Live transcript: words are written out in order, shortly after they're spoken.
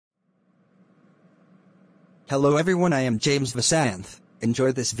Hello everyone, I am James Vasanth.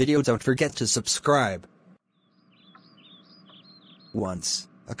 Enjoy this video, don't forget to subscribe. Once,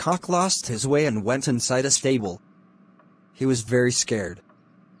 a cock lost his way and went inside a stable. He was very scared.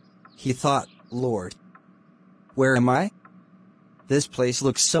 He thought, Lord, where am I? This place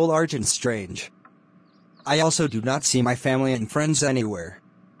looks so large and strange. I also do not see my family and friends anywhere.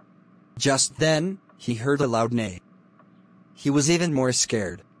 Just then, he heard a loud neigh. He was even more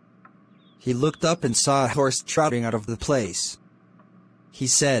scared. He looked up and saw a horse trotting out of the place. He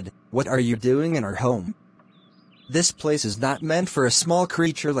said, "What are you doing in our home? This place is not meant for a small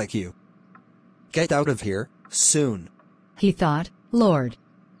creature like you. Get out of here, soon." He thought, Lord,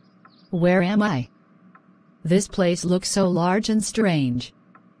 where am I? This place looks so large and strange.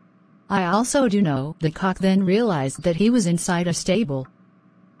 I also do know. The cock then realized that he was inside a stable.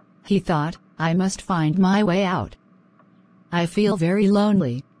 He thought, I must find my way out. I feel very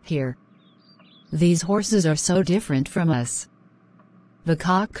lonely here. These horses are so different from us. The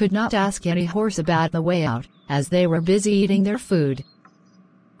cock could not ask any horse about the way out, as they were busy eating their food.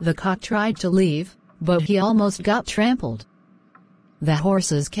 The cock tried to leave, but he almost got trampled. The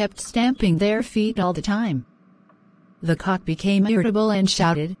horses kept stamping their feet all the time. The cock became irritable and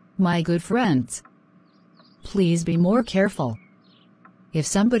shouted, "My good friends, please be more careful. If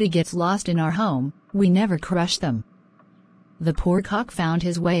somebody gets lost in our home, we never crush them." The poor cock found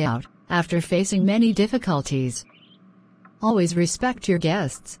his way out, after facing many difficulties. Always respect your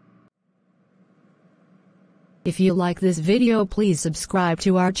guests. If you like this video, please subscribe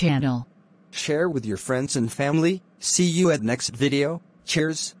to our channel. Share with your friends and family. See you at next video.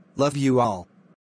 Cheers, love you all.